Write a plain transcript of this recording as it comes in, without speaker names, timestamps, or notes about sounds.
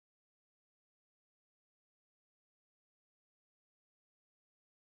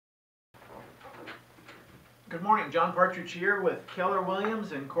Good morning, John Partridge here with Keller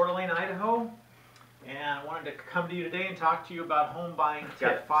Williams in Coeur d'Alene, Idaho. And I wanted to come to you today and talk to you about home buying tips.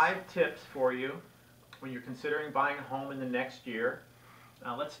 Got 5 tips for you when you're considering buying a home in the next year.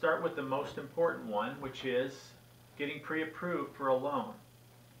 Let's start with the most important one, which is getting pre-approved for a loan.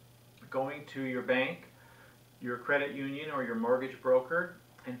 Going to your bank, your credit union, or your mortgage broker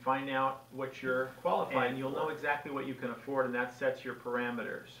and find out what you're qualifying. You'll know exactly what you can afford, and that sets your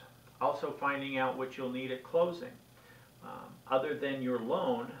parameters. Also finding out what you'll need at closing. Other than your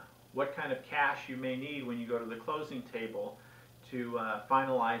loan, what kind of cash you may need when you go to the closing table to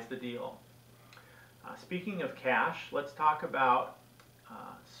finalize the deal. Speaking of cash, let's talk about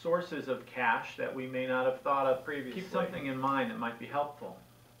sources of cash that we may not have thought of previously. Keep something in mind that might be helpful.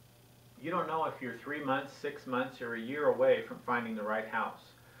 You don't know if you're 3 months, 6 months, or a year away from finding the right house.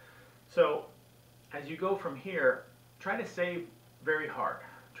 So as you go from here, try to save very hard.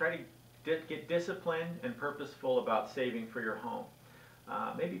 Try to get disciplined and purposeful about saving for your home.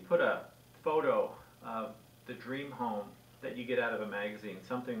 Maybe put a photo of the dream home that you get out of a magazine,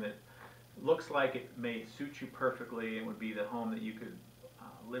 something that looks like it may suit you perfectly and would be the home that you could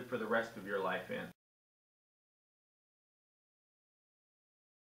live for the rest of your life in.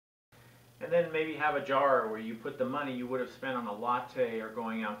 And then maybe have a jar where you put the money you would have spent on a latte or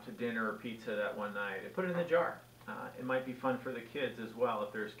going out to dinner or pizza that one night, and put it in the jar. It might be fun for the kids as well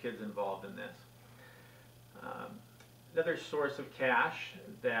if there's kids involved in this. Another source of cash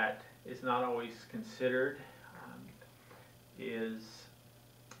that is not always considered is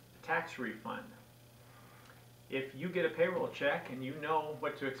a tax refund. If you get a payroll check and you know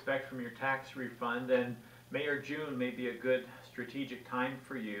what to expect from your tax refund, then May or June may be a good strategic time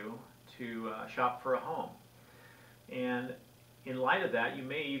for you to shop for a home. And in light of that, you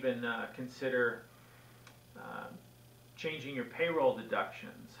may even consider changing your payroll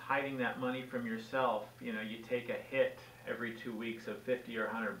deductions, hiding that money from yourself. You know, you take a hit every 2 weeks of 50 or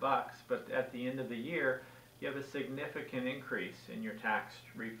 100 bucks, but at the end of the year, you have a significant increase in your tax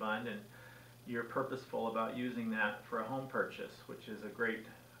refund, and you're purposeful about using that for a home purchase, which is a great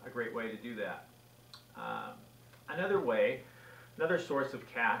way to do that. Another source of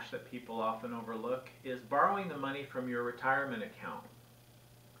cash that people often overlook is borrowing the money from your retirement account,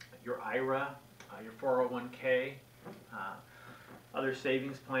 your IRA, your 401k, other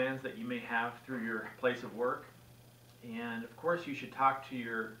savings plans that you may have through your place of work. And of course you should talk to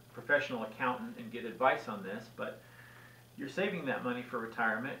your professional accountant and get advice on this, but you're saving that money for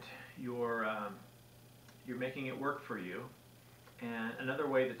retirement. You're making it work for you. And another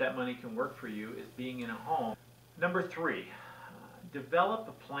way that that money can work for you is being in a home. Number 3, develop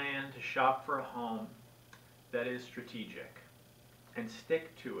a plan to shop for a home that is strategic and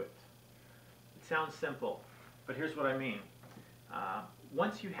stick to it. It sounds simple, but here's what I mean.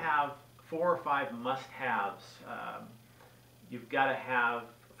 Once you have 4 or 5 must-haves, you've got to have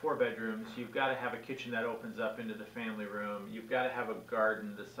 4 bedrooms, you've got to have a kitchen that opens up into the family room, you've got to have a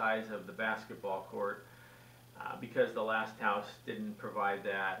garden the size of the basketball court, because the last house didn't provide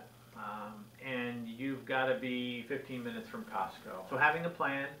that, and you've got to be 15 minutes from Costco. So having a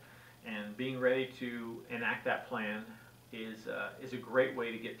plan and being ready to enact that plan is a great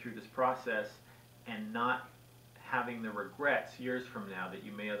way to get through this process and not having the regrets years from now that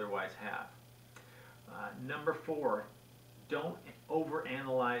you may otherwise have. Number 4, don't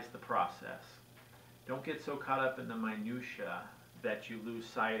overanalyze the process. Don't get so caught up in the minutia that you lose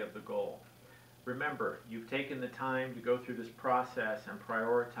sight of the goal. Remember, you've taken the time to go through this process and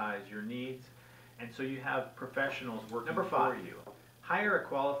prioritize your needs, and so you have professionals working for you. Hire a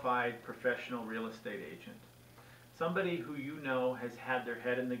qualified professional real estate agent. Somebody who you know has had their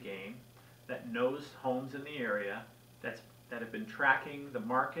head in the game, that knows homes in the area, that have been tracking the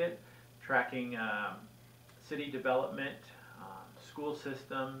market, tracking city development, school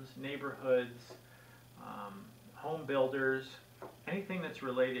systems, neighborhoods, home builders, anything that's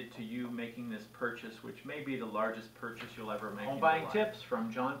related to you making this purchase, which may be the largest purchase you'll ever make. Home buying tips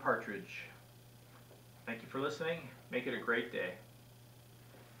from John Partridge. Thank you for listening. Make it a great day.